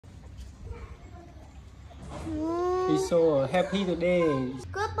He's so happy today.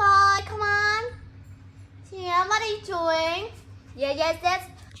 Good boy, come on. Yeah, what are you doing? Yes,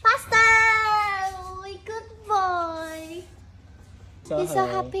 faster. Good boy. He's so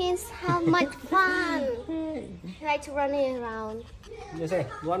happy and have much fun. He likes to run around. You say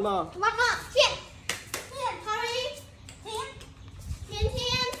one more. One more. Here. Hurry.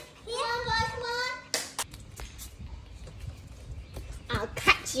 Here. Come on. I'll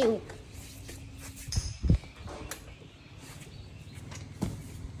catch you.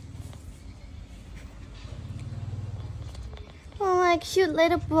 Oh, my cute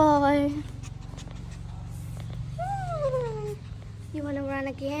little boy. You want to run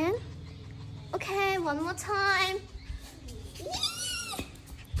again? Okay, one more time.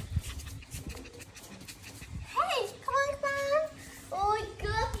 Hey, come on. Oh,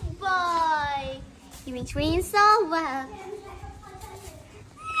 good boy. You've been training so well.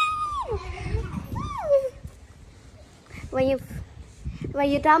 When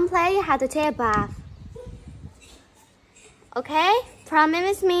you don't play, you have to take a bath. Okay?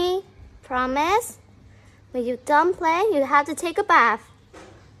 Promise me. Promise. When you don't play, you have to take a bath.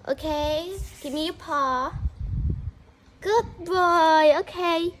 Okay? Give me your paw. Good boy.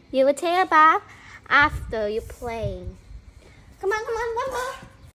 Okay. You will take a bath after you play. Come on. One more.